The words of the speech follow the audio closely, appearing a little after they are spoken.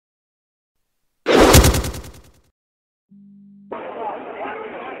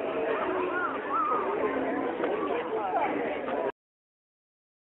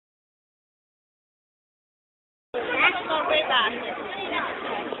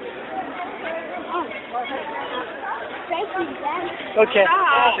Okay.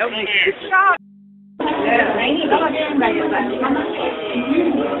 Stop.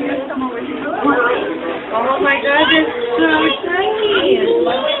 Oh my God, it's so tiny.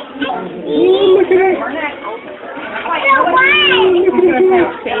 Look at it.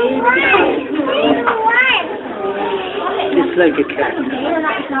 It's like a cat.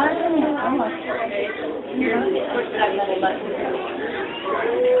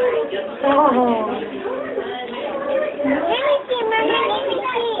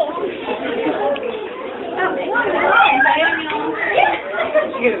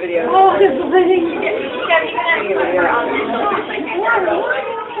 Get a video. Oh, this is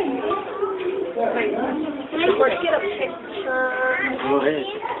Let's get a picture. Go ahead.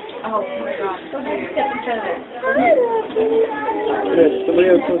 Oh my God. Go ahead and get a picture of Good. Somebody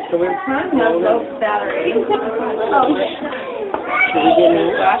else wants to come in? No, low battery. Oh. Should we get in?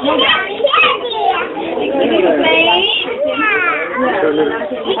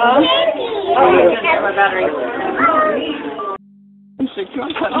 My battery.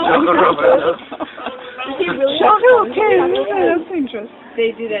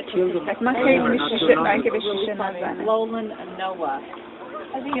 They do that to Lolan and Noah.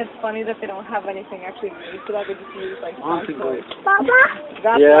 I think it's funny that they don't have anything actually used to that. They just use like toys.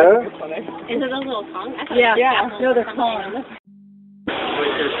 That's Yeah. funny. Is it those little tongues? Yeah. No, they're tongues.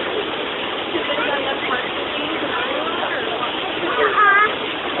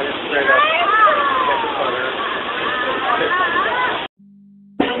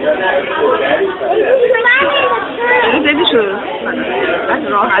 Baby shoes. That's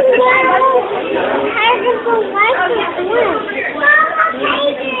all hot.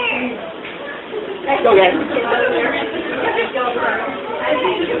 Okay.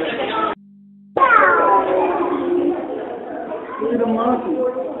 Look at the monkey.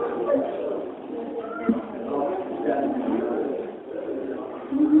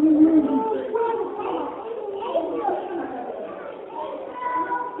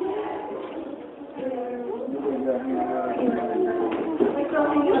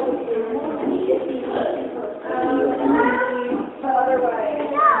 Okay.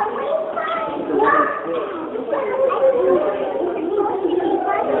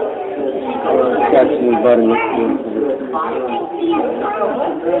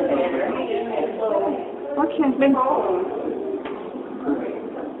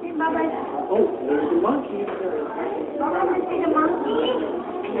 Oh, there's the monkey.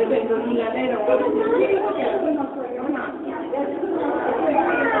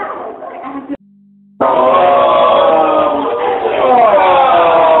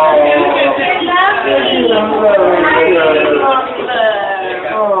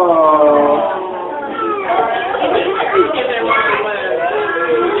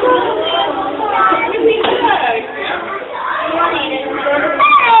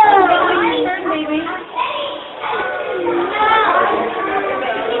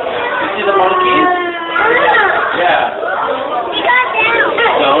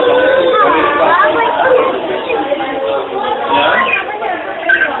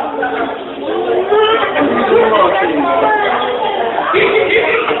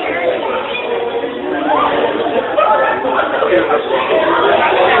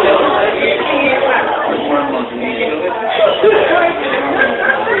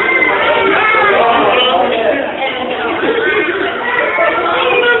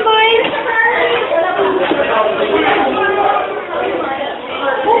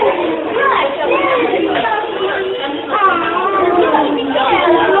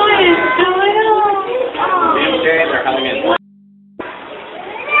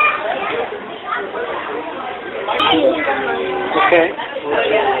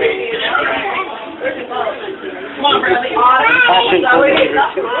 Okay. Come on, really?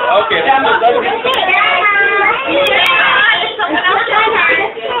 Okay.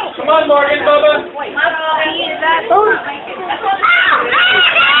 Come on, Morgan, Bubba.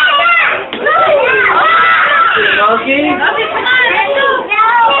 Monkey?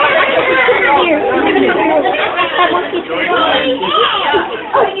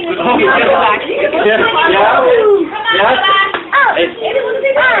 Yeah.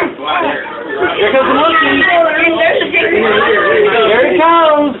 Here comes the monkey. Here it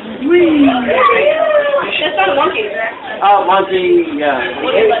comes. That's not a monkey. Oh, monkey, yeah.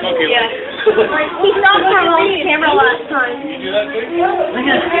 He stopped her on camera last time. Look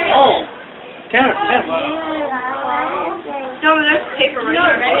at it. Oh. Camera. No, there's paper right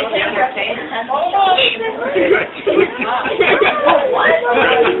there.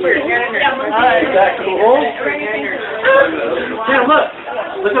 Is that cool? Yeah, look.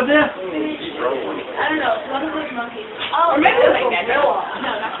 Look up there. don't know. One of those monkeys. Oh, or maybe like that. No,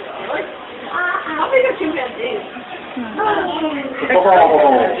 not really. How big are chimpanzees?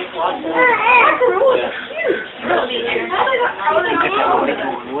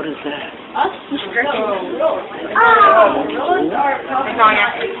 What is that?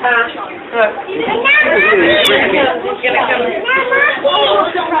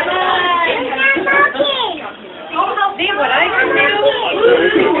 See what I can do?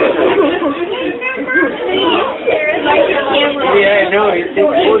 Yeah, I know. It's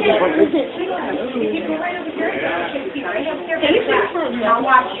important for this.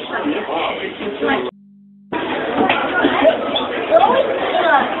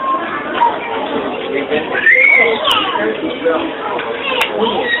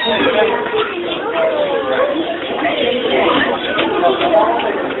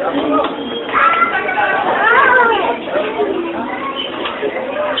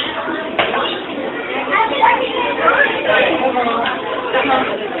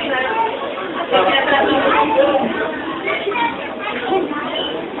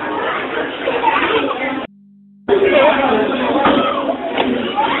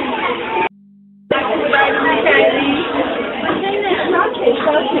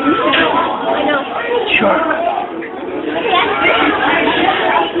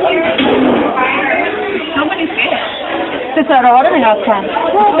 It's a lot of outcome.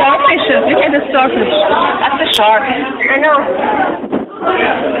 Starfishes. Look at the starfish. That's a shark. I know.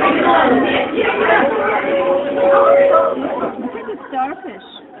 Look at the starfish.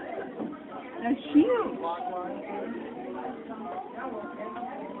 They're huge.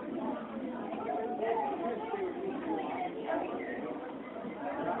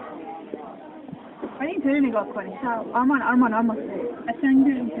 When you go for it, Arman. I send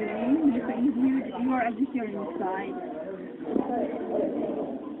you into you are as if you're inside.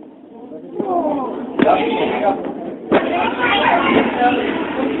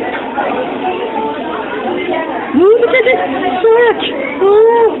 Look at this shark!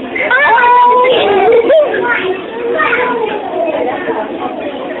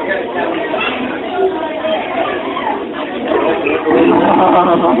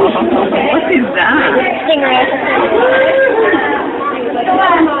 What is that? Stingray.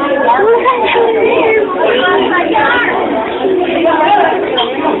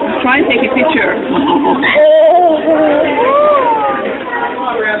 Try and take a picture.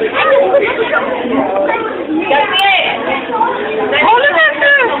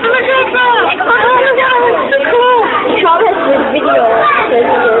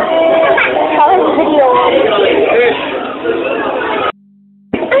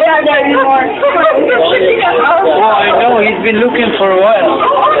 Well, I know, he's been looking for a while.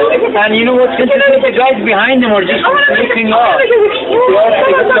 And you know what's interesting? The guys behind him are just looking off.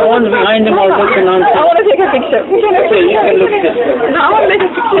 The ones behind him are looking on. I want to take a picture. Okay, you can look this way. No, I want to take a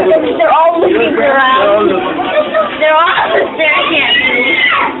picture. They're all looking around. They're all staring at me.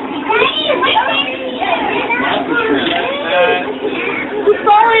 He's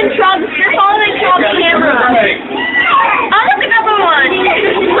following Trump's camera. Oh, look, another one.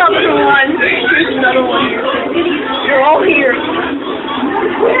 Another one. Here's another one. They're all here.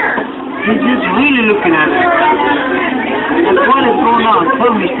 He's just really looking at it. And what is going on?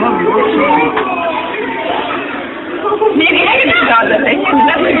 Tell me, what's wrong? Maybe I can stop that. He's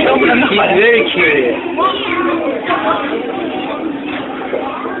very curious.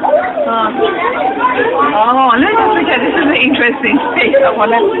 Oh, let's look at this. This is an interesting space. I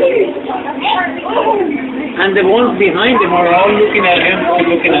want to see. And the ones behind him are all looking at him,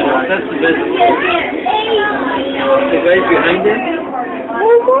 looking at us. That's the best. The guys behind him?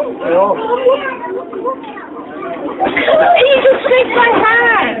 Oh. He just shakes my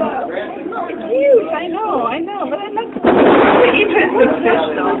hand. It's huge. I know. But I'm not really interested in fish,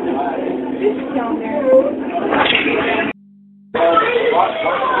 though. Fish down there.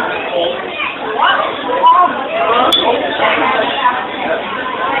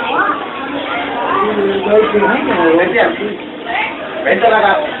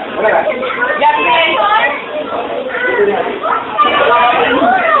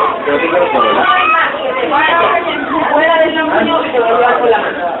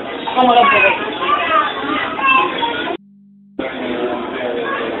 How much is it?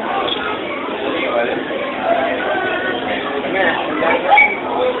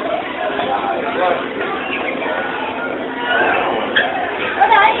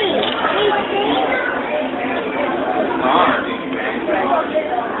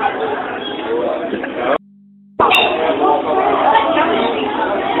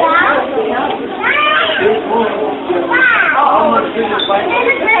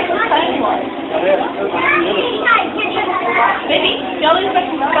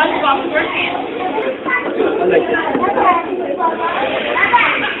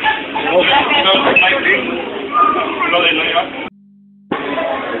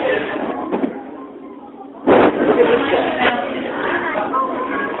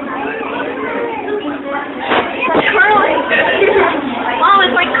 Curling. Oh,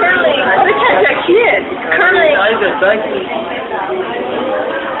 it's like curling. Oh, look at that kid. Curling.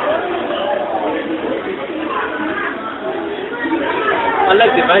 I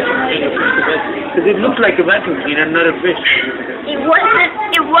like the vacuum cleaner because it looks like a vacuum cleaner, not a fish. It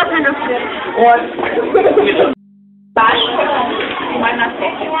wasn't a fish. What? Bash? You might not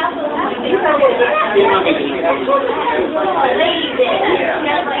take it.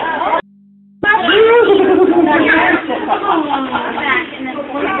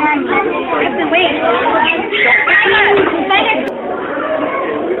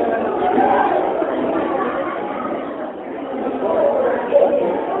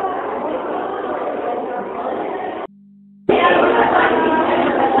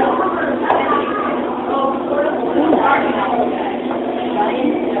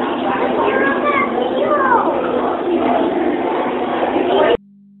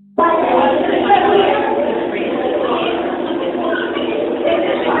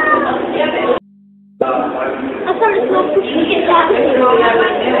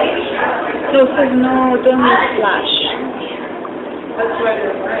 No, says no, don't use flash.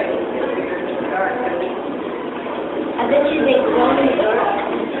 I bet you they go in the door.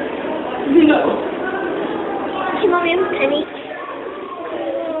 No. Hey, Mommy, I'm Penny.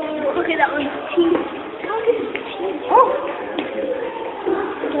 Look at that one's teeth. Look at his teeth. Oh.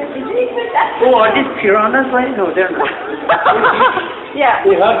 Oh, are these piranhas right? No, they're not. Yeah.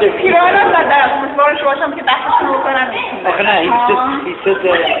 They have their Piranhas are that. Mas vamos watch them get back to school para mim. he said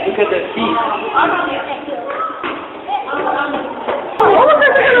look at their teeth.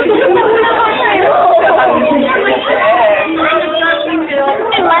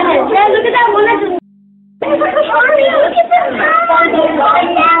 Yeah, look at that one that's just... Look at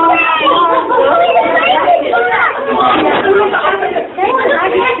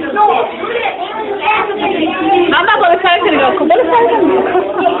Mama, بلسان نگاه کن بلسان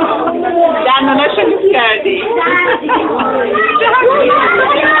دنداناشو لیس کردی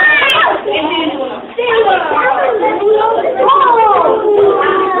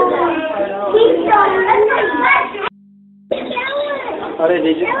Alright,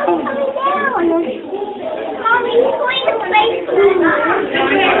 they just come. Mommy, he's going to space.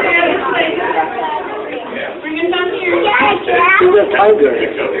 Bring him down here. He's a tiger.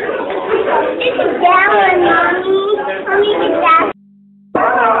 It's a down, Mommy. Mommy, it's down.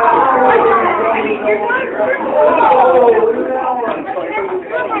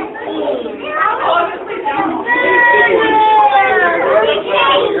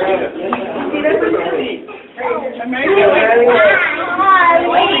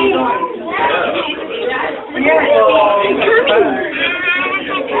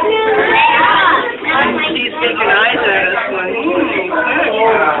 He's making eyes at us.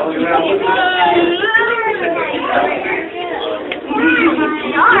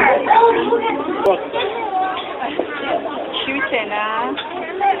 Cute, huh?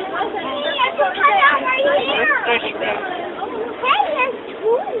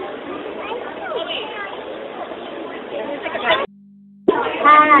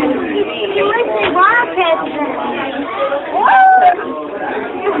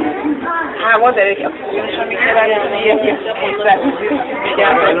 Vamos a ver que yo me quedo aquí y aquí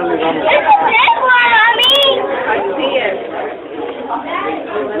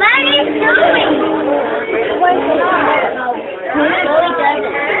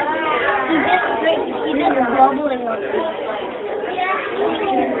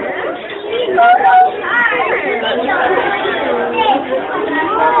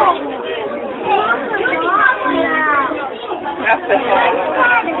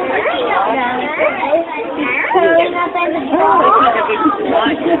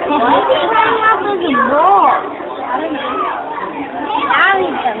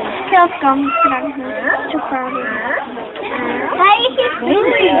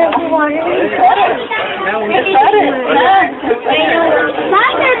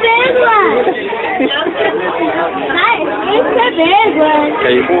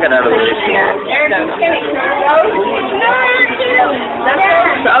Okay, you can get out of this.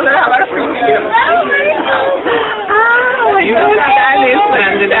 Oh, my God.